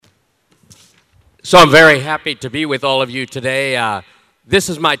So I'm very happy to be with all of you today. This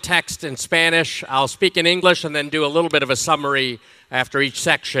is my text in Spanish. I'll speak in English and then do a little bit of a summary after each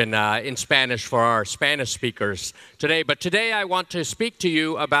section in Spanish for our Spanish speakers today. But today I want to speak to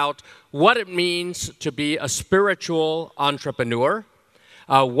you about what it means to be a spiritual entrepreneur,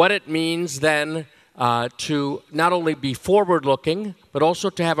 what it means then to not only be forward-looking, but also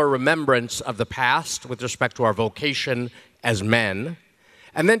to have a remembrance of the past with respect to our vocation as men,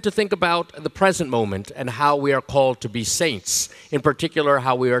 and then to think about the present moment and how we are called to be saints, in particular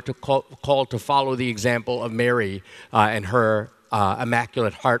how we are called to follow the example of Mary and her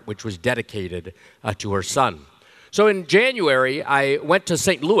Immaculate Heart, which was dedicated to her son. So in January, I went to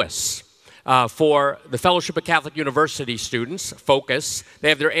St. Louis for the Fellowship of Catholic University students, FOCUS. They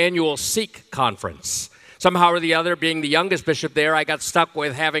have their annual Seek conference. Somehow or the other, being the youngest bishop there, I got stuck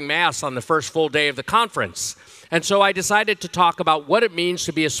with having Mass on the first full day of the conference. And so I decided to talk about what it means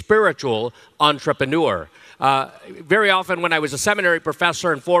to be a spiritual entrepreneur. Very often when I was a seminary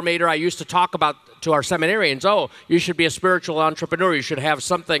professor and formator, I used to talk about to our seminarians, oh, you should be a spiritual entrepreneur. You should have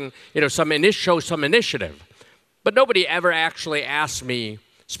something, show some initiative. But nobody ever actually asked me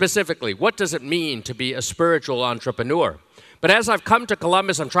specifically, what does it mean to be a spiritual entrepreneur? But as I've come to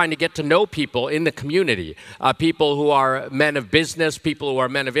Columbus, I'm trying to get to know people in the community, people who are men of business, people who are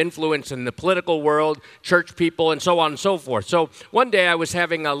men of influence in the political world, church people, and so on and so forth. So one day I was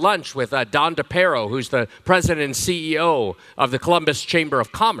having a lunch with Don DePero, who's the president and CEO of the Columbus Chamber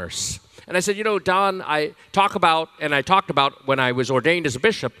of Commerce. And I said, Don, I talked about when I was ordained as a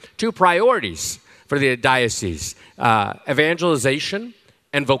bishop, two priorities for the diocese, evangelization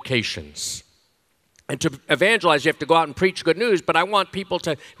and vocations. And to evangelize, you have to go out and preach good news, but I want people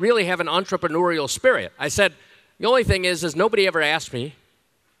to really have an entrepreneurial spirit. I said, the only thing is nobody ever asked me,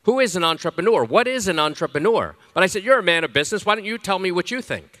 who is an entrepreneur? What is an entrepreneur? But I said, you're a man of business. Why don't you tell me what you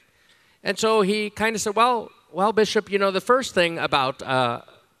think? And so he kind of said, well, Bishop, the first thing about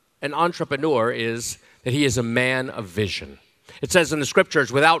an entrepreneur is that he is a man of vision. It says in the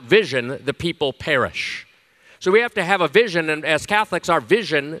scriptures, without vision, the people perish. So we have to have a vision, and as Catholics, our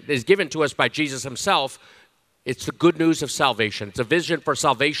vision is given to us by Jesus himself. It's the good news of salvation. It's a vision for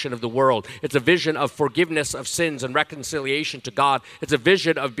salvation of the world. It's a vision of forgiveness of sins and reconciliation to God. It's a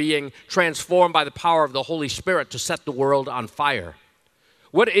vision of being transformed by the power of the Holy Spirit to set the world on fire.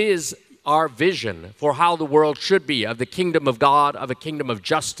 What is our vision for how the world should be, of the kingdom of God, of a kingdom of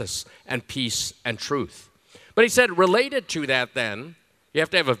justice and peace and truth? But he said, related to that then, you have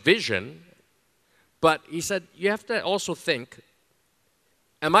to have a vision. But he said, you have to also think,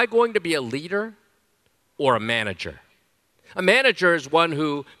 am I going to be a leader or a manager? A manager is one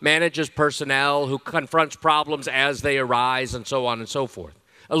who manages personnel, who confronts problems as they arise, and so on and so forth.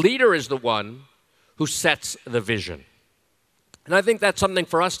 A leader is the one who sets the vision. And I think that's something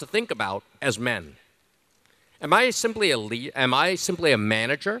for us to think about as men. Am I simply a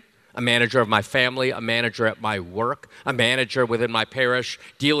manager? A manager of my family, a manager at my work, a manager within my parish,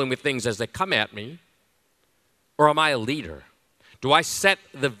 dealing with things as they come at me? Or am I a leader? Do I set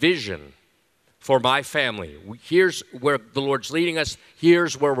the vision for my family? Here's where the Lord's leading us.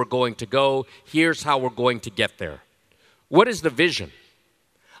 Here's where we're going to go. Here's how we're going to get there. What is the vision?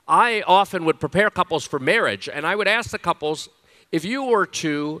 I often would prepare couples for marriage, and I would ask the couples, if you were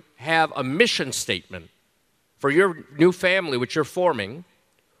to have a mission statement for your new family which you're forming,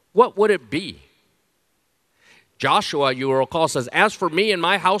 what would it be? Joshua, you will recall, says, as for me and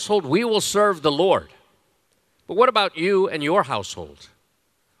my household, we will serve the Lord. But what about you and your household?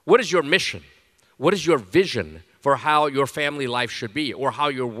 What is your mission? What is your vision for how your family life should be or how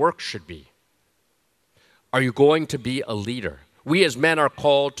your work should be? Are you going to be a leader? We as men are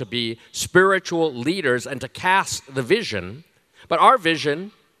called to be spiritual leaders and to cast the vision, but our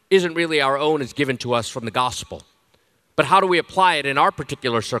vision isn't really our own, it's given to us from the gospel. But how do we apply it in our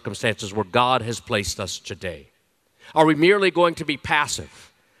particular circumstances where God has placed us today? Are we merely going to be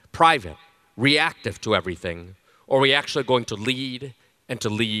passive, private, reactive to everything, or are we actually going to lead and to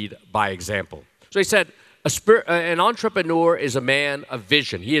lead by example? So he said, an entrepreneur is a man of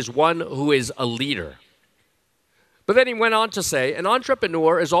vision. He is one who is a leader. But then he went on to say, an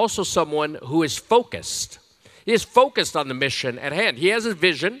entrepreneur is also someone who is focused. He is focused on the mission at hand. He has a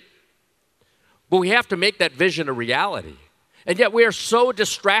vision, but we have to make that vision a reality. And yet we are so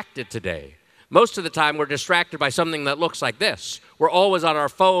distracted today. Most of the time, we're distracted by something that looks like this. We're always on our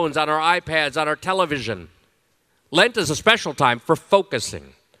phones, on our iPads, on our television. Lent is a special time for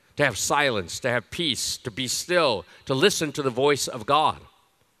focusing, to have silence, to have peace, to be still, to listen to the voice of God.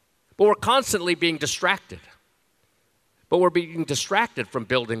 But we're constantly being distracted. But we're being distracted from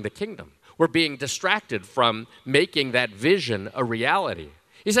building the kingdom. We're being distracted from making that vision a reality.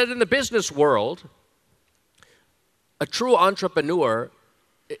 He said in the business world, a true entrepreneur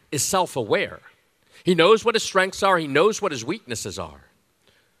is self-aware. He knows what his strengths are. He knows what his weaknesses are.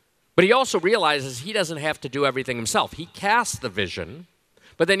 But he also realizes he doesn't have to do everything himself. He casts the vision,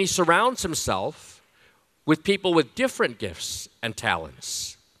 but then he surrounds himself with people with different gifts and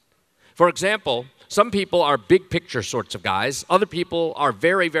talents. For example, some people are big picture sorts of guys. Other people are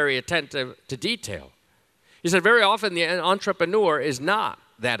very, very attentive to detail. He said very often the entrepreneur is not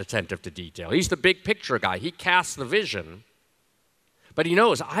that attentive to detail. He's the big picture guy. He casts the vision, but he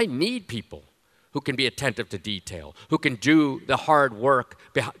knows I need people who can be attentive to detail, who can do the hard work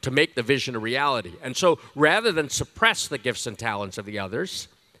to make the vision a reality. And so rather than suppress the gifts and talents of the others,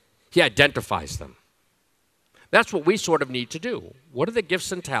 he identifies them. That's what we sort of need to do. What are the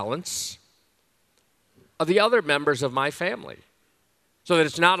gifts and talents of the other members of my family? So that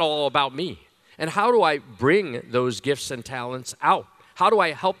it's not all about me. And how do I bring those gifts and talents out? How do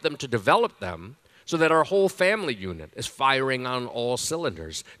I help them to develop them so that our whole family unit is firing on all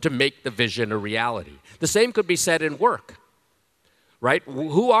cylinders to make the vision a reality? The same could be said in work, right?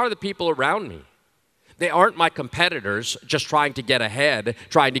 Who are the people around me? They aren't my competitors just trying to get ahead,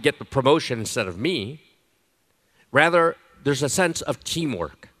 trying to get the promotion instead of me. Rather, there's a sense of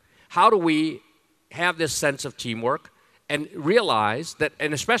teamwork. How do we have this sense of teamwork and realize that,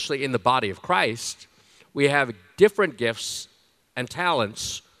 and especially in the body of Christ, we have different gifts and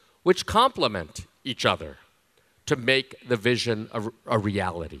talents which complement each other to make the vision a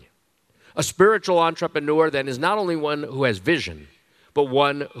reality. A spiritual entrepreneur then is not only one who has vision, but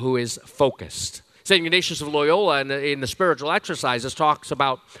one who is focused. St. Ignatius of Loyola in the spiritual exercises talks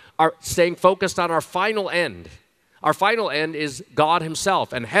about staying focused on our final end. Our final end is God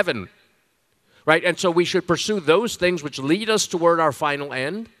himself and heaven, right? And so we should pursue those things which lead us toward our final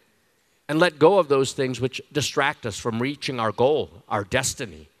end and let go of those things which distract us from reaching our goal, our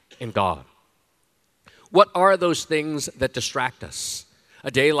destiny in God. What are those things that distract us? A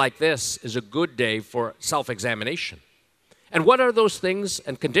day like this is a good day for self-examination. And what are those things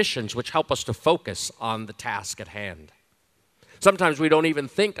and conditions which help us to focus on the task at hand? Sometimes we don't even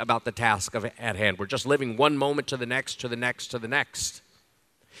think about the task at hand. We're just living one moment to the next, to the next, to the next.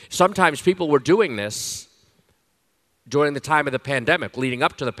 Sometimes people were doing this during the time of the pandemic, leading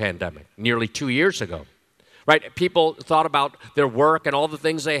up to the pandemic, nearly 2 years ago. Right? People thought about their work and all the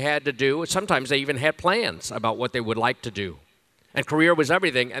things they had to do. Sometimes they even had plans about what they would like to do. And career was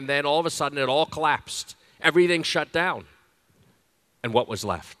everything, and then all of a sudden it all collapsed. Everything shut down. And what was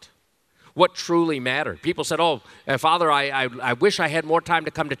left? What truly mattered? People said, oh, Father, I wish I had more time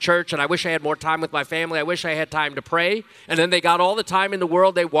to come to church, and I wish I had more time with my family. I wish I had time to pray. And then they got all the time in the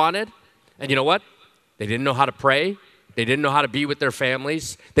world they wanted. And you know what? They didn't know how to pray. They didn't know how to be with their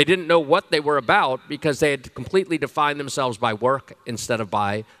families. They didn't know what they were about because they had completely defined themselves by work instead of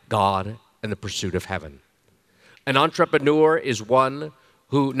by God and the pursuit of heaven. An entrepreneur is one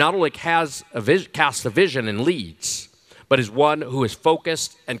who not only casts a vision and leads, but is one who is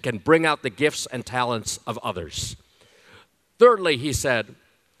focused and can bring out the gifts and talents of others. Thirdly, he said,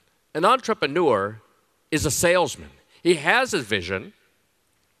 an entrepreneur is a salesman. He has his vision.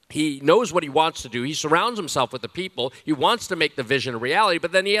 He knows what he wants to do. He surrounds himself with the people. He wants to make the vision a reality,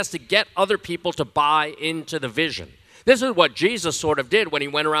 but then he has to get other people to buy into the vision. This is what Jesus sort of did when he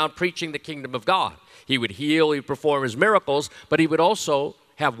went around preaching the kingdom of God. He would heal, he would perform his miracles, but he would also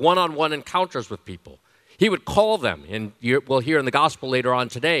have one-on-one encounters with people. He would call them, and we'll hear in the gospel later on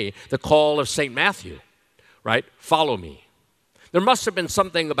today, the call of St. Matthew, right? Follow me. There must have been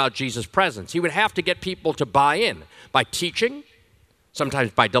something about Jesus' presence. He would have to get people to buy in by teaching,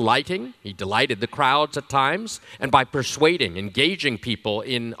 sometimes by delighting. He delighted the crowds at times, and by persuading, engaging people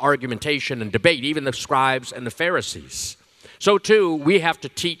in argumentation and debate, even the scribes and the Pharisees. So too, we have to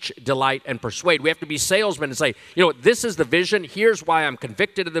teach, delight, and persuade. We have to be salesmen and say, you know, this is the vision. Here's why I'm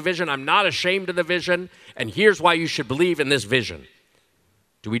convicted of the vision. I'm not ashamed of the vision. And here's why you should believe in this vision.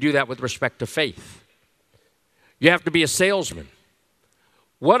 Do we do that with respect to faith? You have to be a salesman.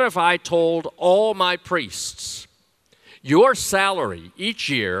 What if I told all my priests, your salary each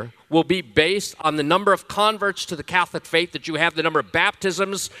year will be based on the number of converts to the Catholic faith that you have, the number of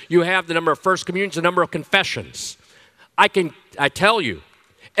baptisms you have, the number of first communions, the number of confessions. I tell you,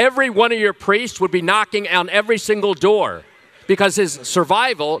 every one of your priests would be knocking on every single door because his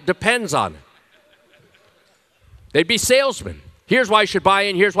survival depends on it. They'd be salesmen. Here's why you should buy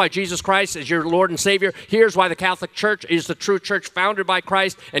in. Here's why Jesus Christ is your Lord and Savior. Here's why the Catholic Church is the true church founded by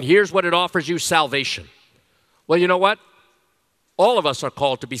Christ. And here's what it offers you, salvation. Well, you know what? All of us are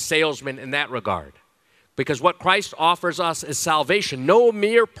called to be salesmen in that regard, because what Christ offers us is salvation, no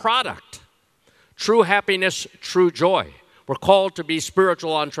mere product. True happiness, true joy. We're called to be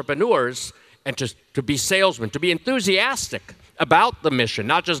spiritual entrepreneurs and to be salesmen, to be enthusiastic about the mission,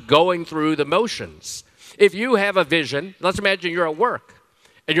 not just going through the motions. If you have a vision, let's imagine you're at work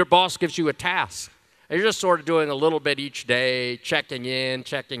and your boss gives you a task, and you're just sort of doing a little bit each day, checking in,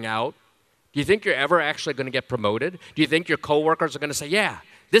 checking out. Do you think you're ever actually going to get promoted? Do you think your coworkers are going to say, yeah,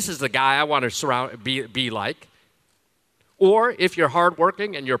 this is the guy I want to be like? Or if you're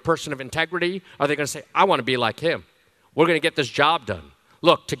hardworking and you're a person of integrity, are they going to say, I want to be like him? We're going to get this job done.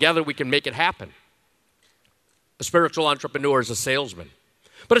 Look, together we can make it happen. A spiritual entrepreneur is a salesman.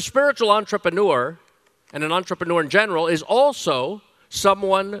 But a spiritual entrepreneur, and an entrepreneur in general, is also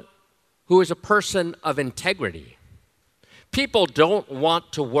someone who is a person of integrity. People don't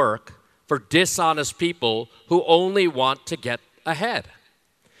want to work for dishonest people who only want to get ahead.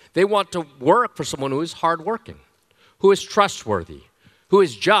 They want to work for someone who is hardworking, who is trustworthy, who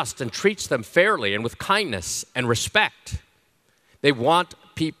is just and treats them fairly and with kindness and respect. They want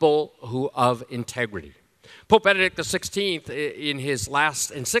people who of integrity. Pope Benedict XVI, in his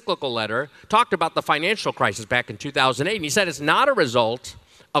last encyclical letter, talked about the financial crisis back in 2008, and he said it's not a result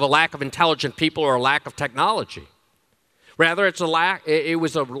of a lack of intelligent people or a lack of technology. Rather, it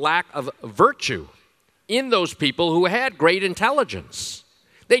was a lack of virtue in those people who had great intelligence.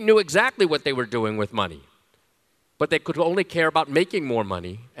 They knew exactly what they were doing with money, but they could only care about making more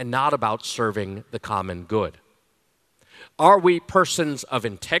money and not about serving the common good. Are we persons of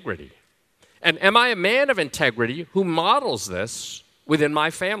integrity? And am I a man of integrity who models this within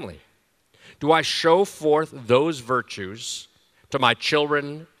my family? Do I show forth those virtues to my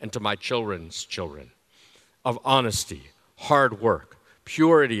children and to my children's children of honesty, hard work,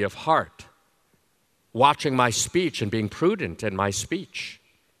 purity of heart, watching my speech and being prudent in my speech?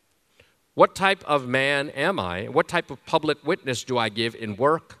 What type of man am I? What type of public witness do I give in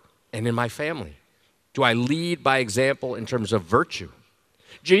work and in my family? Do I lead by example in terms of virtue?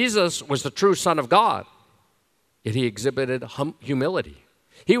 Jesus was the true Son of God, yet he exhibited humility.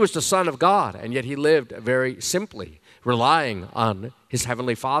 He was the Son of God, and yet he lived very simply, relying on his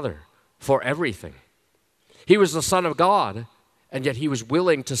Heavenly Father for everything. He was the Son of God, and yet he was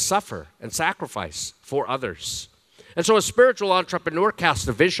willing to suffer and sacrifice for others. And so a spiritual entrepreneur casts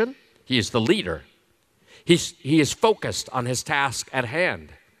a vision. He is the leader. He is focused on his task at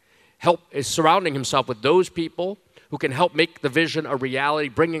hand. Is surrounding himself with those people who can help make the vision a reality,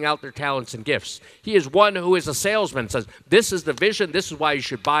 bringing out their talents and gifts. He is one who is a salesman, says, this is the vision, this is why you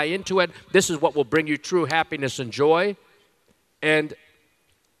should buy into it, this is what will bring you true happiness and joy. And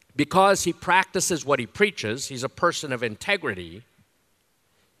because he practices what he preaches, he's a person of integrity,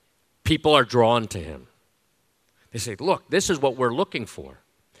 people are drawn to him. They say, look, this is what we're looking for.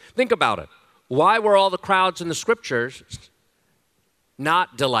 Think about it. Why were all the crowds in the scriptures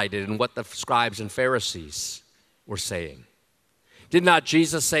not delighted in what the scribes and Pharisees were saying? Did not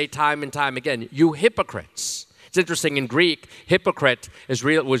Jesus say time and time again, you hypocrites? It's interesting, in Greek, hypocrite was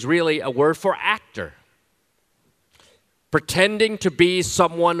really a word for actor. Pretending to be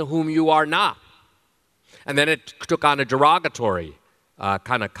someone whom you are not. And then it took on a derogatory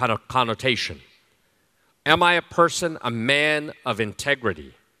kind of connotation. Am I a person, a man of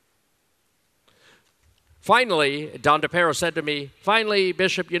integrity? Finally, Don DePero said to me, finally,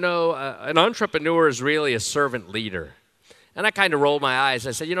 Bishop, you know, an entrepreneur is really a servant leader. And I kind of rolled my eyes.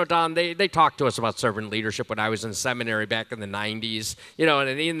 I said, you know, Don, they talked to us about servant leadership when I was in seminary back in the 90s. You know,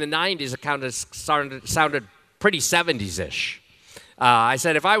 and in the 90s, it kind of sounded pretty 70s-ish. I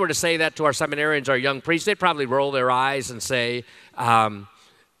said, if I were to say that to our seminarians, our young priests, they'd probably roll their eyes and say,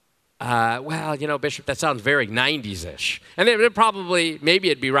 well, you know, Bishop, that sounds very 90s-ish. And they'd probably,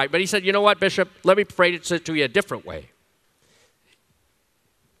 maybe it'd be right. But he said, you know what, Bishop, let me phrase it to you a different way.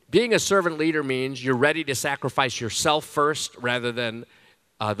 Being a servant leader means you're ready to sacrifice yourself first rather than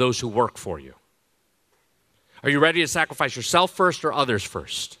those who work for you. Are you ready to sacrifice yourself first or others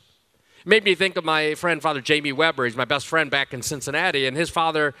first? It made me think of my friend, Father Jamie Weber. He's my best friend back in Cincinnati, and his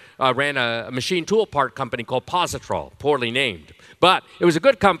father ran a machine tool part company called Positrol, poorly named. But it was a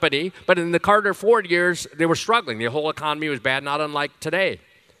good company, but in the Carter Ford years, they were struggling. The whole economy was bad, not unlike today.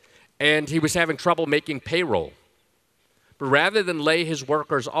 And he was having trouble making payroll. But rather than lay his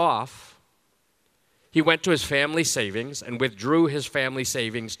workers off, he went to his family savings and withdrew his family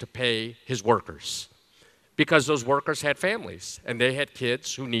savings to pay his workers, because those workers had families and they had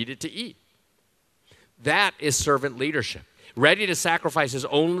kids who needed to eat. That is servant leadership, ready to sacrifice his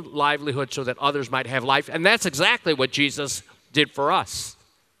own livelihood so that others might have life. And that's exactly what Jesus did for us.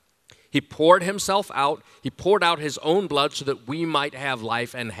 He poured himself out. He poured out his own blood so that we might have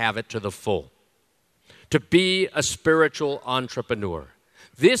life and have it to the full. To be a spiritual entrepreneur,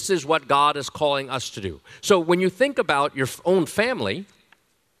 This is what God is calling us to do. So when you think about your own family,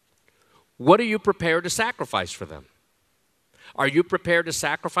 what are you prepared to sacrifice for them? Are you prepared to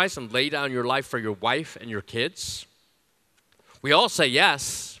sacrifice and lay down your life for your wife and your kids? We all say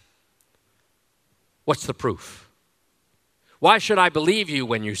yes. What's the proof? Why should I believe you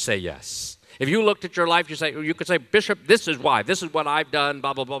when you say yes? If you looked at your life, you could say, Bishop, this is why. This is what I've done,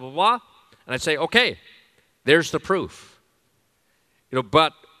 blah, blah, blah, blah, blah. And I'd say, okay, there's the proof.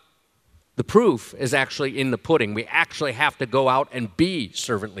 But the proof is actually in the pudding. We actually have to go out and be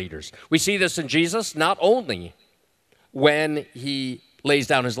servant leaders. We see this in Jesus, not only when he lays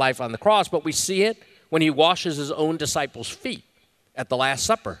down his life on the cross, but we see it when he washes his own disciples' feet at the Last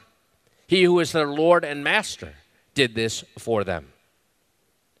Supper. He who is their Lord and Master did this for them.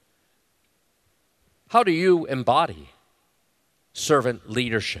 How do you embody servant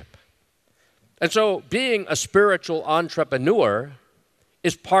leadership? And so being a spiritual entrepreneur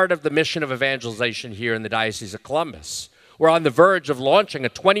is part of the mission of evangelization here in the Diocese of Columbus. We're on the verge of launching a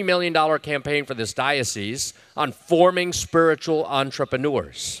 $20 million campaign for this diocese on forming spiritual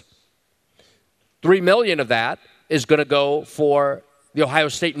entrepreneurs. $3 million of that is going to go for the Ohio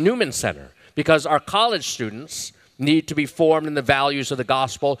State Newman Center because our college students need to be formed in the values of the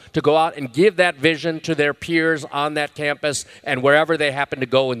gospel to go out and give that vision to their peers on that campus and wherever they happen to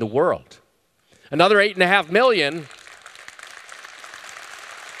go in the world. Another $8.5 million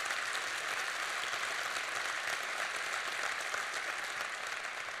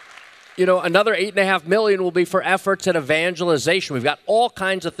another $8.5 million will be for efforts at evangelization. We've got all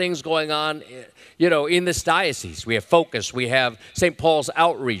kinds of things going on, in this diocese. We have Focus. We have St. Paul's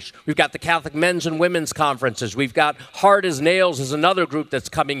Outreach. We've got the Catholic Men's and Women's Conferences. We've got Hard as Nails is another group that's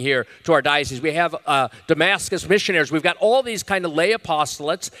coming here to our diocese. We have Damascus Missionaries. We've got all these kind of lay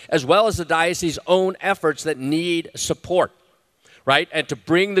apostolates as well as the diocese's own efforts that need support, right? And to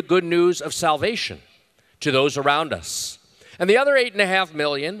bring the good news of salvation to those around us. And the other $8.5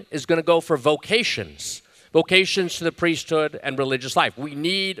 million is going to go for vocations to the priesthood and religious life. We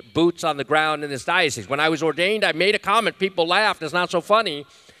need boots on the ground in this diocese. When I was ordained, I made a comment. People laughed. It's not so funny.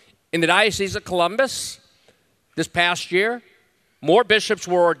 In the Diocese of Columbus, this past year, more bishops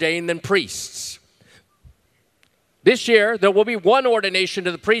were ordained than priests. This year, there will be one ordination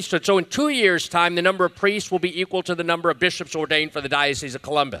to the priesthood. So in 2 years' time, the number of priests will be equal to the number of bishops ordained for the Diocese of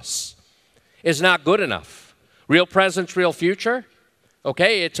Columbus. It's not good enough. Real presence, real future.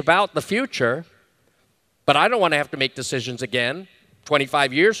 Okay, it's about the future, but I don't want to have to make decisions again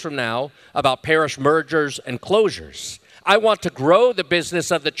 25 years from now about parish mergers and closures. I want to grow the business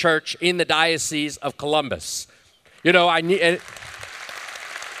of the church in the Diocese of Columbus. I need...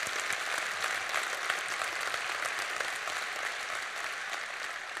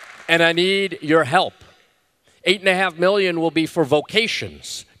 And I need your help. $8.5 million will be for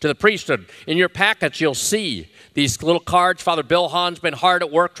vocations to the priesthood. In your packets, you'll see these little cards. Father Bill Hahn's been hard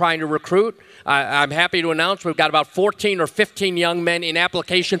at work trying to recruit. I'm happy to announce we've got about 14 or 15 young men in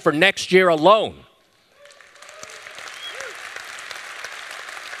application for next year alone.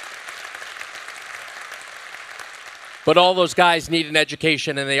 But all those guys need an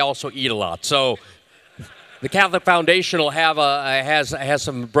education, and they also eat a lot. So the Catholic Foundation will have has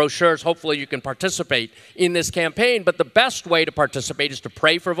some brochures. Hopefully you can participate in this campaign. But the best way to participate is to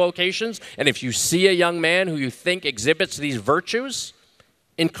pray for vocations. And if you see a young man who you think exhibits these virtues,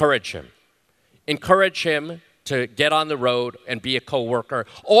 encourage him. Encourage him to get on the road and be a co-worker.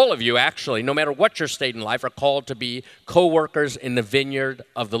 All of you, actually, no matter what your state in life, are called to be co-workers in the vineyard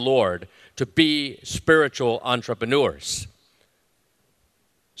of the Lord, to be spiritual entrepreneurs.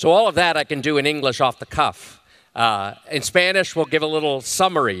 So all of that I can do in English off the cuff. In Spanish, we'll give a little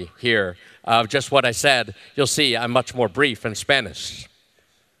summary here of just what I said. You'll see I'm much more brief in Spanish.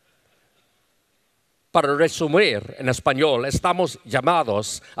 Para resumir en español, estamos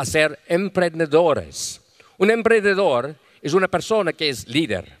llamados a ser emprendedores. Un emprendedor es una persona que es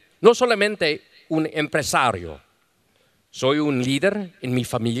líder, no solamente un empresario. Soy un líder en mi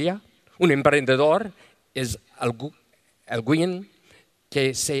familia. Un emprendedor es alguien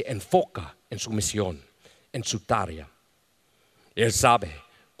que se enfoca en su misión, en su tarea. Él sabe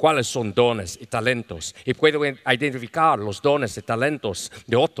cuáles son dones y talentos y puede identificar los dones y talentos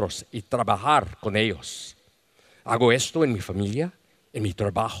de otros y trabajar con ellos. ¿Hago esto en mi familia, en mi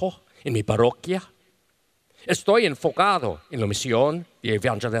trabajo, en mi parroquia? ¿Estoy enfocado en la misión de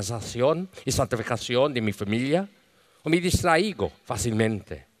evangelización y santificación de mi familia o me distraigo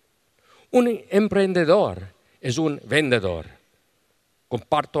fácilmente? Un emprendedor es un vendedor.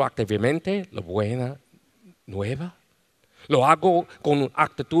 Comparto activamente la buena nueva. Lo hago con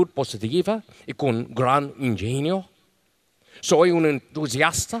actitud positiva y con gran ingenio. ¿Soy un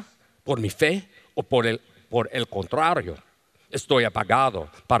entusiasta por mi fe o por el contrario? Estoy apagado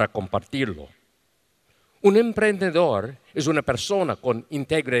para compartirlo. Un emprendedor es una persona con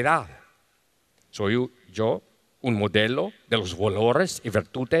integridad. ¿Soy yo un modelo de los valores y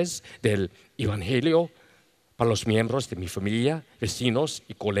virtudes del Evangelio para los miembros de mi familia, vecinos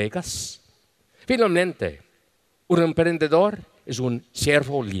y colegas? Finalmente, un emprendedor es un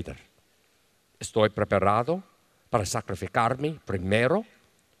siervo líder. ¿Estoy preparado para sacrificarme primero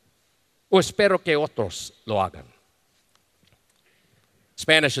o espero que otros lo hagan?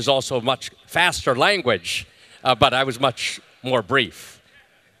 Spanish is also a much faster language, but I was much more brief.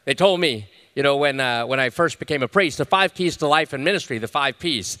 They told me, you know, when I first became a priest, the 5 keys to life and ministry, the 5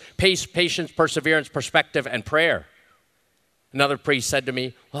 P's: pace, patience, perseverance, perspective, and prayer. Another priest said to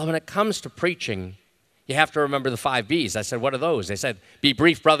me, well, when it comes to preaching, you have to remember the 5 B's. I said, what are those? They said, be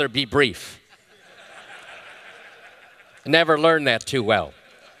brief, brother, be brief. Never learned that too well.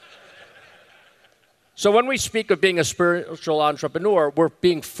 So when we speak of being a spiritual entrepreneur, we're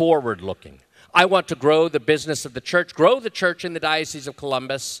being forward-looking. I want to grow the business of the church, grow the church in the Diocese of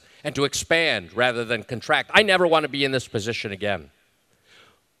Columbus, and to expand rather than contract. I never want to be in this position again.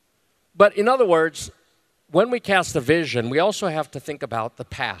 But in other words, when we cast a vision, we also have to think about the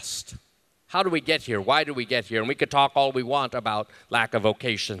past. How do we get here? Why do we get here? And we could talk all we want about lack of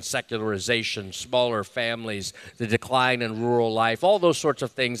vocation, secularization, smaller families, the decline in rural life, all those sorts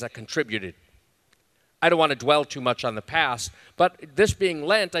of things that contributed. I don't want to dwell too much on the past, but this being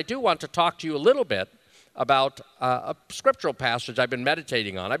Lent, I do want to talk to you a little bit about a scriptural passage I've been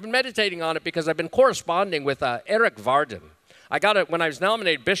meditating on. I've been meditating on it because I've been corresponding with Eric Varden. I got it when I was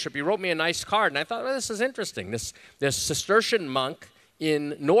nominated bishop. He wrote me a nice card, and I thought, well, this is interesting. This Cistercian monk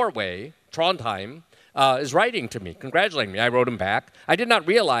in Norway, Trondheim, is writing to me, congratulating me. I wrote him back. I did not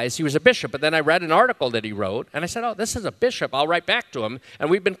realize he was a bishop, but then I read an article that he wrote, and I said, oh, this is a bishop. I'll write back to him. And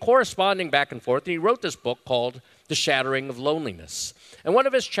we've been corresponding back and forth, and he wrote this book called The Shattering of Loneliness. And one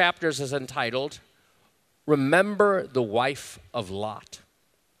of his chapters is entitled, Remember the Wife of Lot.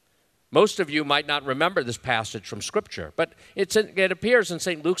 Most of you might not remember this passage from Scripture, but it appears in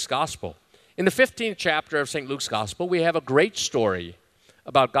St. Luke's Gospel. In the 15th chapter of St. Luke's Gospel, we have a great story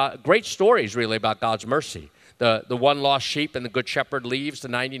about God, great stories really about God's mercy. The one lost sheep, and the good shepherd leaves the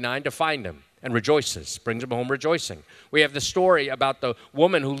 99 to find him and rejoices, brings him home rejoicing. We have the story about the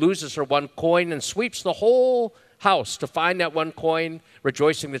woman who loses her one coin and sweeps the whole house to find that one coin,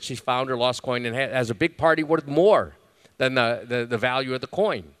 rejoicing that she's found her lost coin, and has a big party worth more than the value of the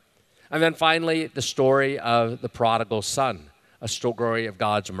coin. And then finally, the story of the prodigal son, a story of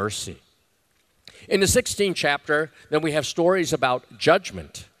God's mercy. In the 16th chapter, then we have stories about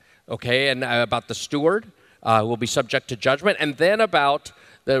judgment, okay, and about the steward who will be subject to judgment, and then about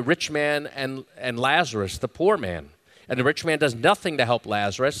the rich man and Lazarus, the poor man. And the rich man does nothing to help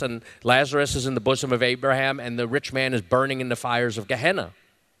Lazarus, and Lazarus is in the bosom of Abraham, and the rich man is burning in the fires of Gehenna.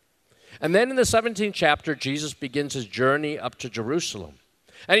 And then in the 17th chapter, Jesus begins his journey up to Jerusalem.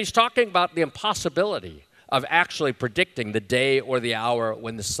 And he's talking about the impossibility of actually predicting the day or the hour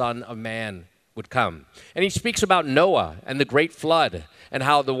when the Son of Man would come. And he speaks about Noah and the great flood and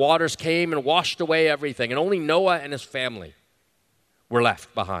how the waters came and washed away everything, and only Noah and his family were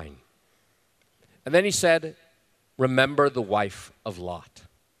left behind. And then he said, remember the wife of Lot.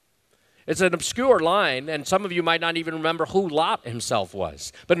 It's an obscure line, and some of you might not even remember who Lot himself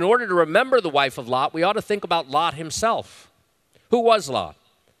was. But in order to remember the wife of Lot, we ought to think about Lot himself. Who was Lot?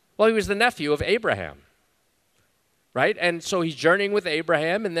 Well, he was the nephew of Abraham, right? And so he's journeying with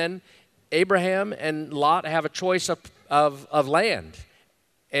Abraham, and then Abraham and Lot have a choice of land.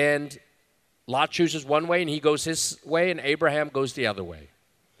 And Lot chooses one way, and he goes his way, and Abraham goes the other way.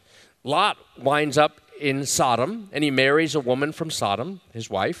 Lot winds up in Sodom, and he marries a woman from Sodom,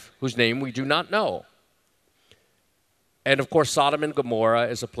 his wife, whose name we do not know. And of course, Sodom and Gomorrah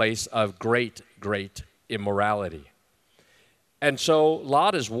is a place of great, great immorality. And so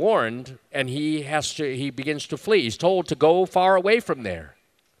Lot is warned, and he begins to flee. He's told to go far away from there,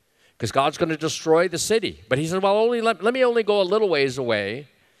 because God's going to destroy the city. But he said, well, let me only go a little ways away.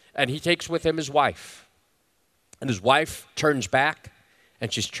 And he takes with him his wife. And his wife turns back,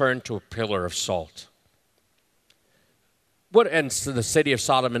 and she's turned to a pillar of salt. And so the city of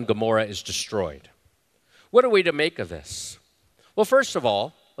Sodom and Gomorrah is destroyed. What are we to make of this? Well, first of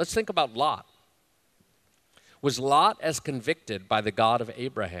all, let's think about Lot. Was Lot as convicted by the God of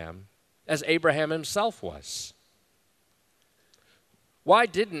Abraham as Abraham himself was? Why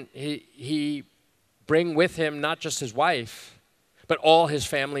didn't he bring with him not just his wife, but all his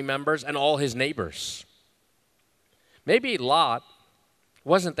family members and all his neighbors? Maybe Lot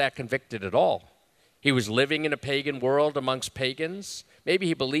wasn't that convicted at all. He was living in a pagan world amongst pagans. Maybe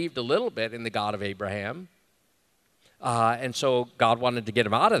he believed a little bit in the God of Abraham. And so God wanted to get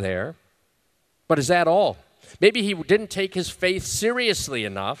him out of there. But is that all? Maybe he didn't take his faith seriously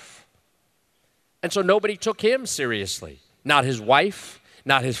enough. And so nobody took him seriously. Not his wife,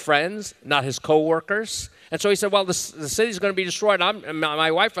 not his friends, not his co-workers. And so he said, well, the city's going to be destroyed.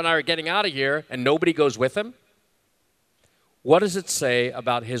 My wife and I are getting out of here, and nobody goes with him. What does it say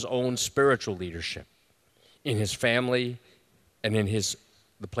about his own spiritual leadership in his family and in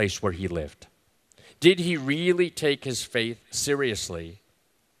the place where he lived? Did he really take his faith seriously,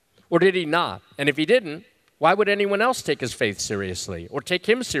 or did he not? And if he didn't, why would anyone else take his faith seriously, or take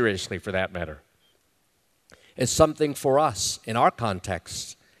him seriously for that matter? It's something for us in our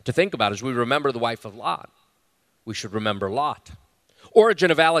context to think about as we remember the wife of Lot. We should remember Lot. Origen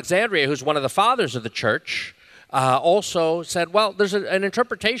of Alexandria, who's one of the fathers of the church, also said, well, there's an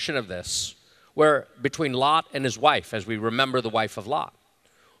interpretation of this where between Lot and his wife, as we remember the wife of Lot.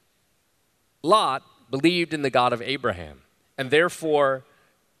 Lot believed in the God of Abraham, and therefore,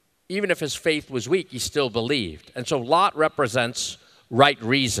 even if his faith was weak, he still believed. And so Lot represents right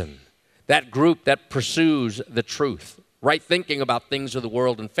reason, that group that pursues the truth, right thinking about things of the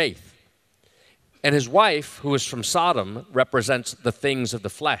world and faith. And his wife, who is from Sodom, represents the things of the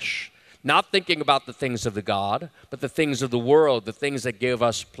flesh, not thinking about the things of the God, but the things of the world, the things that give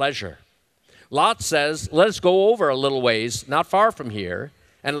us pleasure. Lot says, let us go over a little ways, not far from here,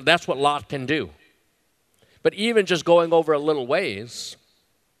 and that's what Lot can do. But even just going over a little ways,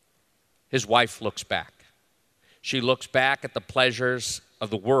 his wife looks back. She looks back at the pleasures of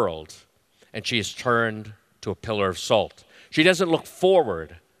the world, and she is turned to a pillar of salt. She doesn't look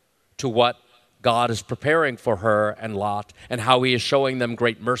forward to what God is preparing for her and Lot and how he is showing them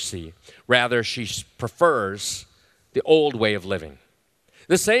great mercy. Rather, she prefers the old way of living.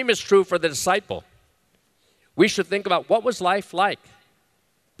 The same is true for the disciple. We should think about, what was life like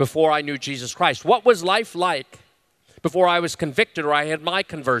before I knew Jesus Christ? What was life like before I was convicted or I had my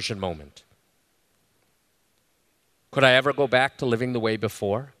conversion moment? Could I ever go back to living the way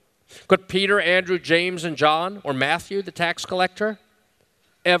before? Could Peter, Andrew, James, and John, or Matthew, the tax collector,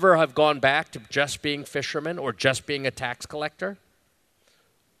 ever have gone back to just being fishermen or just being a tax collector?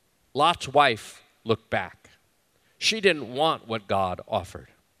 Lot's wife looked back. She didn't want what God offered.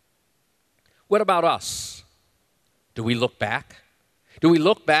 What about us? Do we look back? Do we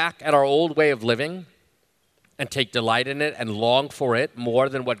look back at our old way of living and take delight in it and long for it more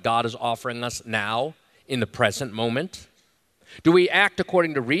than what God is offering us now in the present moment? Do we act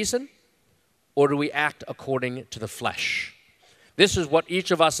according to reason, or do we act according to the flesh? This is what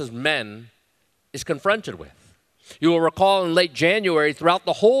each of us as men is confronted with. You will recall in late January, throughout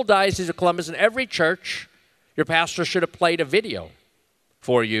the whole Diocese of Columbus, in every church, your pastor should have played a video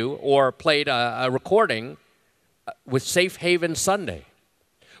for you or played a recording with Safe Haven Sunday.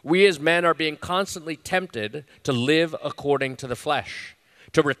 We as men are being constantly tempted to live according to the flesh,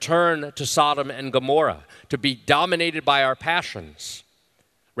 to return to Sodom and Gomorrah, to be dominated by our passions,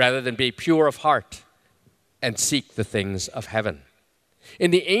 rather than be pure of heart and seek the things of heaven.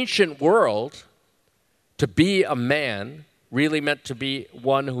 In the ancient world, to be a man really meant to be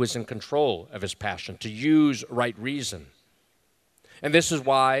one who is in control of his passion, to use right reason. And this is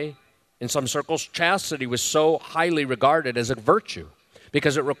why, in some circles, chastity was so highly regarded as a virtue,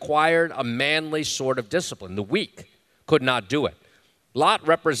 because it required a manly sort of discipline. The weak could not do it. Lot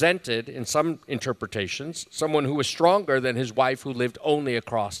represented, in some interpretations, someone who was stronger than his wife who lived only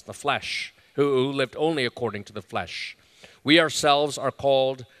across the flesh, who lived only according to the flesh. We ourselves are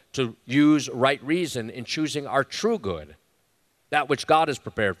called to use right reason in choosing our true good, that which God has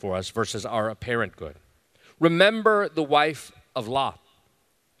prepared for us versus our apparent good. Remember the wife of Lot.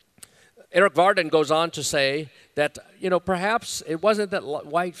 Eric Varden goes on to say that, perhaps it wasn't that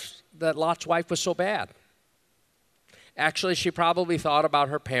Lot's wife was so bad. Actually, she probably thought about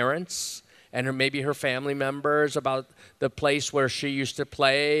her parents and maybe her family members, about the place where she used to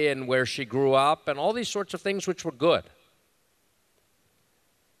play and where she grew up and all these sorts of things which were good.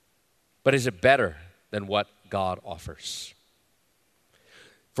 But is it better than what God offers?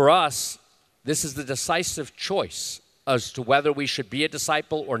 For us, this is the decisive choice as to whether we should be a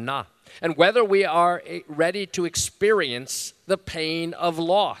disciple or not, and whether we are ready to experience the pain of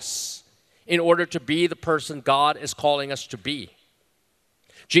loss in order to be the person God is calling us to be.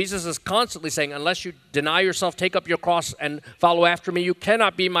 Jesus is constantly saying, unless you deny yourself, take up your cross, and follow after me, you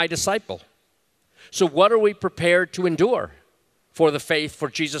cannot be my disciple. So what are we prepared to endure for the faith, for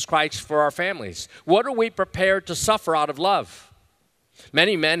Jesus Christ, for our families? What are we prepared to suffer out of love?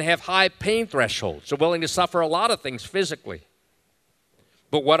 Many men have high pain thresholds. They're willing to suffer a lot of things physically.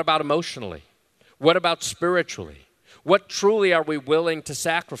 But what about emotionally? What about spiritually? What truly are we willing to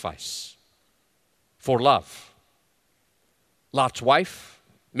sacrifice for love? Lot's wife,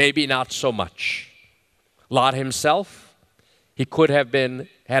 maybe not so much. Lot himself, he could have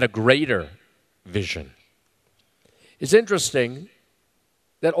had a greater vision. It's interesting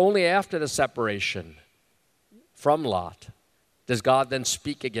that only after the separation from Lot does God then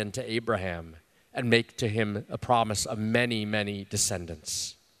speak again to Abraham and make to him a promise of many, many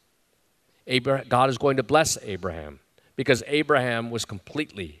descendants. God is going to bless Abraham because Abraham was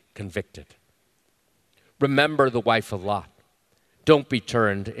completely convicted. Remember the wife of Lot. Don't be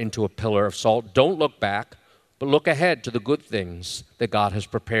turned into a pillar of salt. Don't look back, but look ahead to the good things that God has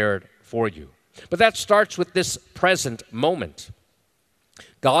prepared for you. But that starts with this present moment.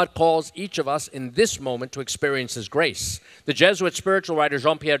 God calls each of us in this moment to experience His grace. The Jesuit spiritual writer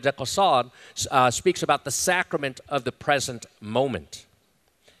Jean-Pierre de Caussade speaks about the sacrament of the present moment.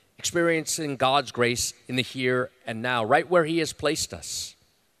 Experiencing God's grace in the here and now, right where He has placed us.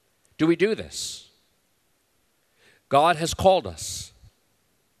 Do we do this? God has called us,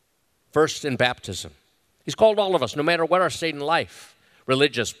 first in baptism. He's called all of us, no matter what our state in life,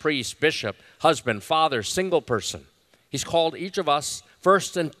 religious, priest, bishop, husband, father, single person. He's called each of us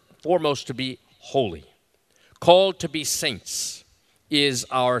first and foremost to be holy. Called to be saints is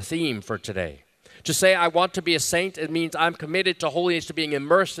our theme for today. To say I want to be a saint, it means I'm committed to holiness, to being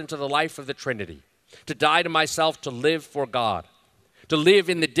immersed into the life of the Trinity, to die to myself, to live for God, to live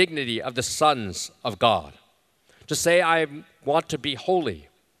in the dignity of the sons of God. To say I want to be holy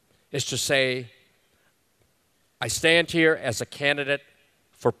is to say I stand here as a candidate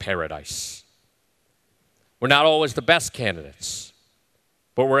for paradise. We're not always the best candidates,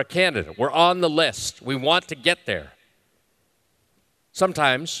 but we're a candidate. We're on the list. We want to get there.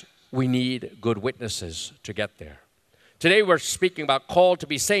 Sometimes we need good witnesses to get there. Today we're speaking about called to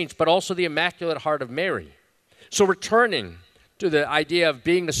be saints, but also the Immaculate Heart of Mary. So returning to the idea of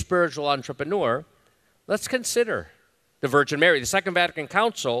being a spiritual entrepreneur, let's consider the Virgin Mary. The Second Vatican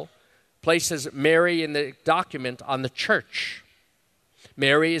Council places Mary in the document on the church.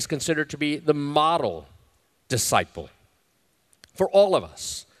 Mary is considered to be the model disciple for all of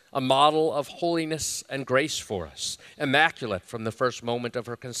us, a model of holiness and grace for us, immaculate from the first moment of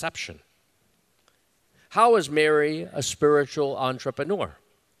her conception. How is Mary a spiritual entrepreneur?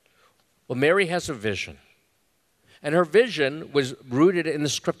 Well, Mary has a vision, and her vision was rooted in the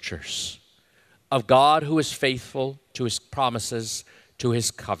Scriptures of God who is faithful to His promises, to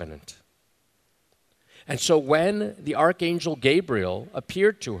His covenant. And so when the Archangel Gabriel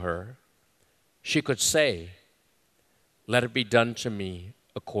appeared to her, she could say, "Let it be done to me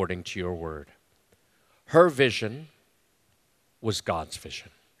according to your word." Her vision was God's vision.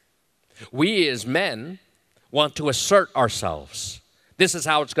 We as men want to assert ourselves. This is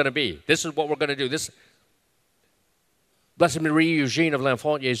how it's going to be. This is what we're going to do. Blessed Marie Eugene of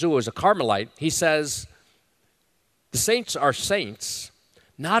L'Enfant Jésus is a Carmelite. He says, the saints are saints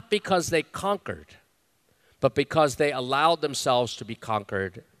not because they conquered, but because they allowed themselves to be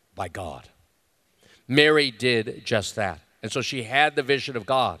conquered by God. Mary did just that. And so she had the vision of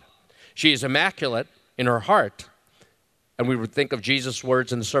God. She is immaculate in her heart. And we would think of Jesus'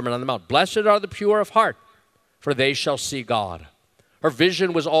 words in the Sermon on the Mount. Blessed are the pure of heart, for they shall see God. Her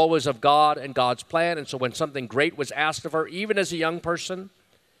vision was always of God and God's plan. And so when something great was asked of her, even as a young person,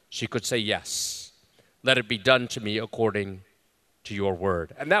 she could say, yes, let it be done to me according to your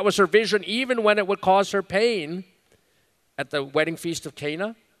word. And that was her vision, even when it would cause her pain at the wedding feast of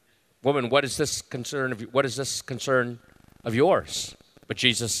Cana. Woman, what is this concern of yours? But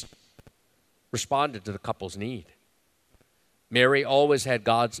Jesus responded to the couple's need. Mary always had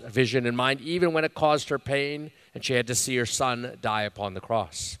God's vision in mind, even when it caused her pain and she had to see her son die upon the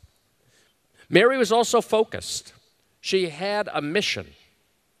cross. Mary was also focused. She had a mission.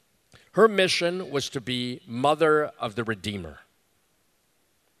 Her mission was to be mother of the Redeemer.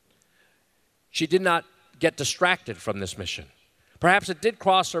 She did not get distracted from this mission. Perhaps it did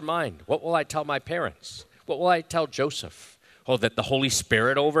cross her mind. What will I tell my parents? What will I tell Joseph? Oh, that the Holy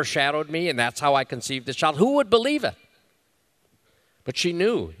Spirit overshadowed me and that's how I conceived this child. Who would believe it? But she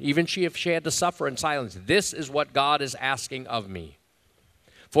knew, even if she had to suffer in silence, this is what God is asking of me.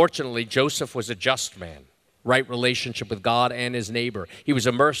 Fortunately, Joseph was a just man, right relationship with God and his neighbor. He was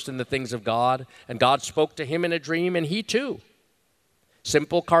immersed in the things of God, and God spoke to him in a dream, and he too,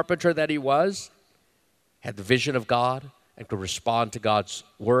 simple carpenter that he was, had the vision of God and could respond to God's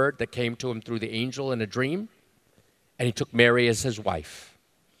word that came to him through the angel in a dream, and he took Mary as his wife,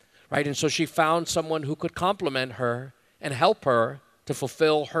 right? And so she found someone who could complement her and help her to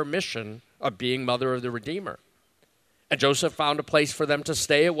fulfill her mission of being mother of the Redeemer. And Joseph found a place for them to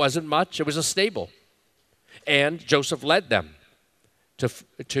stay. It wasn't much. It was a stable. And Joseph led them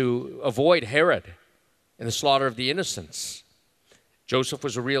to avoid Herod and the slaughter of the innocents. Joseph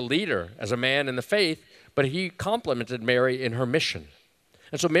was a real leader as a man in the faith, but he complimented Mary in her mission.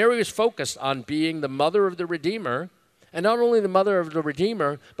 And so Mary was focused on being the mother of the Redeemer, and not only the mother of the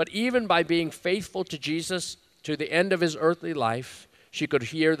Redeemer, but even by being faithful to Jesus to the end of his earthly life, she could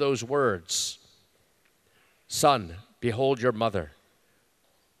hear those words, "Son, behold your mother.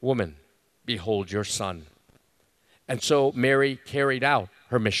 Woman, behold your son." And so Mary carried out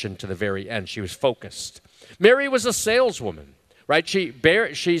her mission to the very end. She was focused. Mary was a saleswoman, right?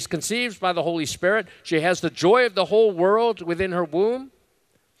 She's conceived by the Holy Spirit. She has the joy of the whole world within her womb.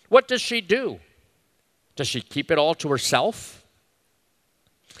 What does she do? Does she keep it all to herself?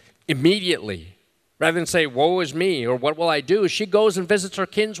 Immediately, rather than say, "Woe is me," or "What will I do?" she goes and visits her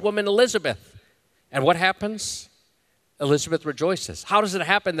kinswoman Elizabeth. And what happens? Elizabeth rejoices. How does it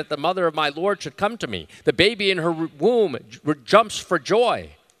happen that the mother of my Lord should come to me? The baby in her womb jumps for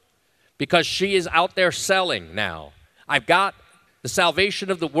joy because she is out there selling now. I've got the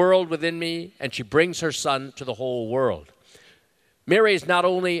salvation of the world within me, and she brings her son to the whole world. Mary is not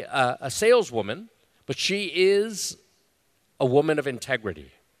only a saleswoman, but she is a woman of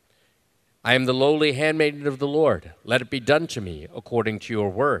integrity. "I am the lowly handmaiden of the Lord. Let it be done to me according to your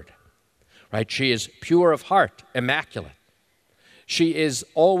word." Right? She is pure of heart, immaculate. She is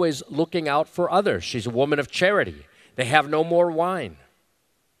always looking out for others. She's a woman of charity. They have no more wine.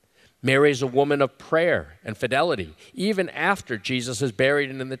 Mary is a woman of prayer and fidelity. Even after Jesus is buried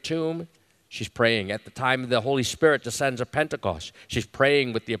in the tomb, she's praying. At the time the Holy Spirit descends at Pentecost, she's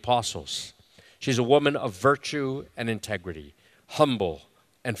praying with the apostles. She's a woman of virtue and integrity, humble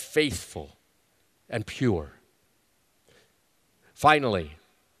and faithful and pure. Finally,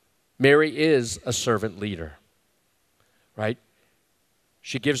 Mary is a servant leader, right?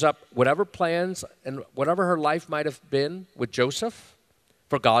 She gives up whatever plans and whatever her life might have been with Joseph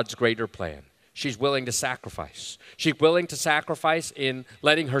for God's greater plan. She's willing to sacrifice. She's willing to sacrifice in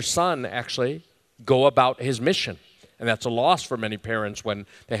letting her son actually go about his mission. And that's a loss for many parents when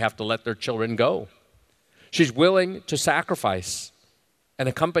they have to let their children go. She's willing to sacrifice and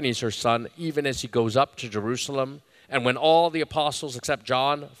accompanies her son even as he goes up to Jerusalem. And when all the apostles except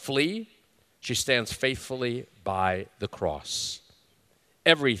John flee, she stands faithfully by the cross.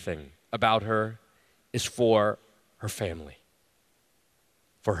 Everything about her is for her family,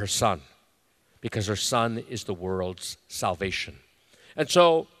 for her son, because her son is the world's salvation. And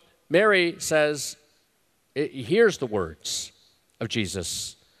so Mary says, here's the words of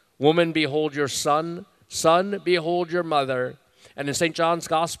Jesus, "Woman, behold your son. Son, behold your mother." And in St. John's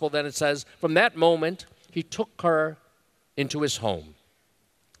Gospel, then it says, from that moment, he took her into his home.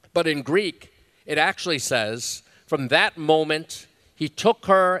 But in Greek, it actually says, from that moment, he took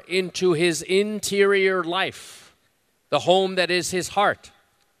her into his interior life, the home that is his heart.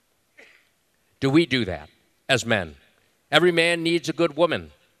 Do we do that as men? Every man needs a good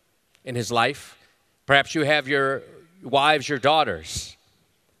woman in his life. Perhaps you have your wives, your daughters,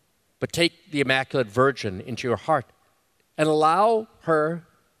 but take the Immaculate Virgin into your heart and allow her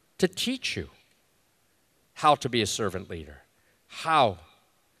to teach you how to be a servant leader, how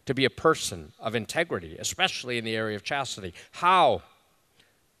to be a person of integrity, especially in the area of chastity, how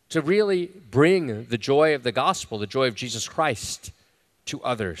to really bring the joy of the gospel, the joy of Jesus Christ to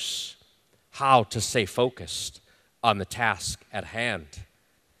others, how to stay focused on the task at hand,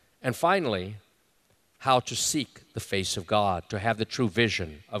 and finally, how to seek the face of God, to have the true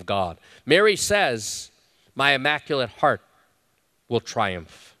vision of God. Mary says, my immaculate heart will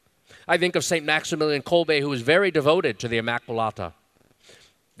triumph. I think of St. Maximilian Kolbe, who was very devoted to the Immaculata.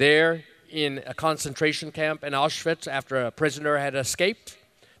 There in a concentration camp in Auschwitz, after a prisoner had escaped,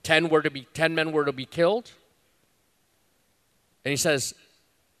 10 men were to be killed. And he says,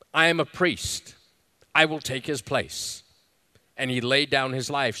 I am a priest. I will take his place. And he laid down his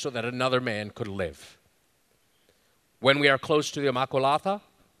life so that another man could live. When we are close to the Immaculata,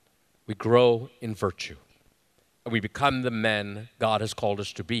 we grow in virtue. And we become the men God has called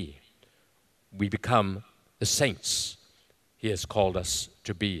us to be. We become the saints He has called us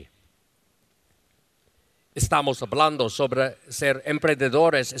to be. Estamos hablando sobre ser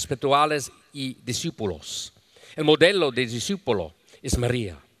emprendedores espirituales y discípulos. El modelo de discípulo es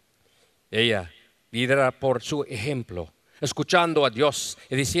María. Ella lidera por su ejemplo, escuchando a Dios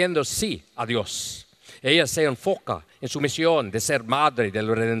y diciendo sí a Dios. Ella se enfoca en su misión de ser madre del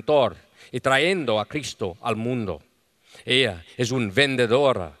Redentor y trayendo a Cristo al mundo. Ella es una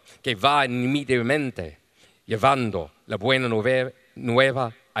vendedora que va inmediatamente llevando la buena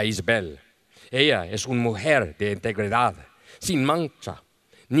nueva a Isabel. Ella es una mujer de integridad, sin mancha,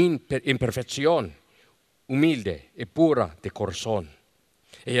 ni imperfección, humilde y pura de corazón.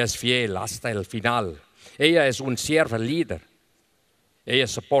 Ella es fiel hasta el final. Ella es un sierva líder. Ella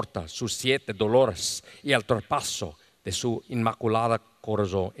soporta sus 7 dolores y el traspaso de su inmaculado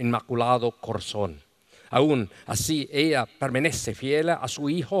corazón. Aún así, ella permanece fiel a su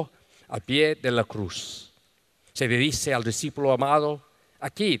Hijo al pie de la cruz. Se le dice al discípulo amado: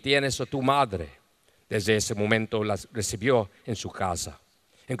 aquí tienes a tu madre. Desde ese momento la recibió en su casa.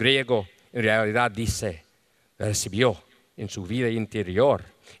 En griego, en realidad dice, la recibió en su vida interior,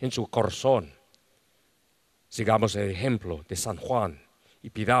 en su corazón. Sigamos el ejemplo de San Juan y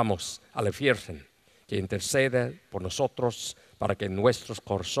pidamos a la Virgen que interceda por nosotros para que nuestros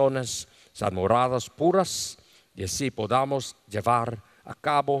corazones sean moradas puras y así podamos llevar a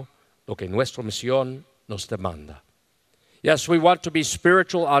cabo lo que nuestra misión nos demanda. Yes, we want to be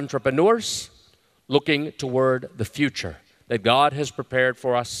spiritual entrepreneurs looking toward the future that God has prepared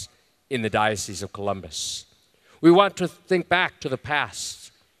for us in the Diocese of Columbus. We want to think back to the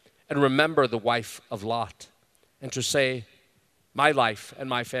past and remember the wife of Lot and to say, my life and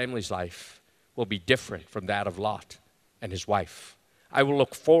my family's life will be different from that of Lot and his wife. I will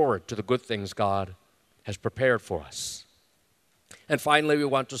look forward to the good things God has prepared for us. And finally, we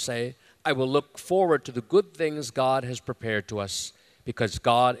want to say, I will look forward to the good things God has prepared to us because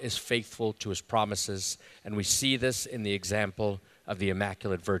God is faithful to his promises, and we see this in the example of the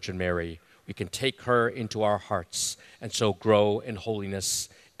Immaculate Virgin Mary. We can take her into our hearts and so grow in holiness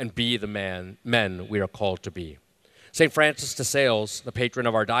and be the men we are called to be. St. Francis de Sales, the patron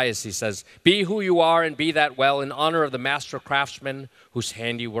of our diocese, says, be who you are and be that well in honor of the master craftsman whose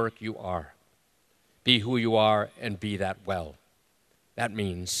handiwork you are. Be who you are and be that well. That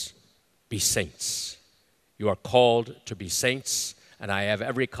means be saints. You are called to be saints, and I have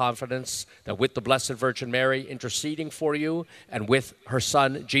every confidence that with the Blessed Virgin Mary interceding for you and with her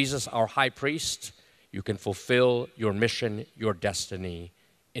Son, Jesus, our high priest, you can fulfill your mission, your destiny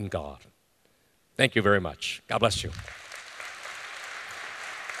in God. Thank you very much. God bless you.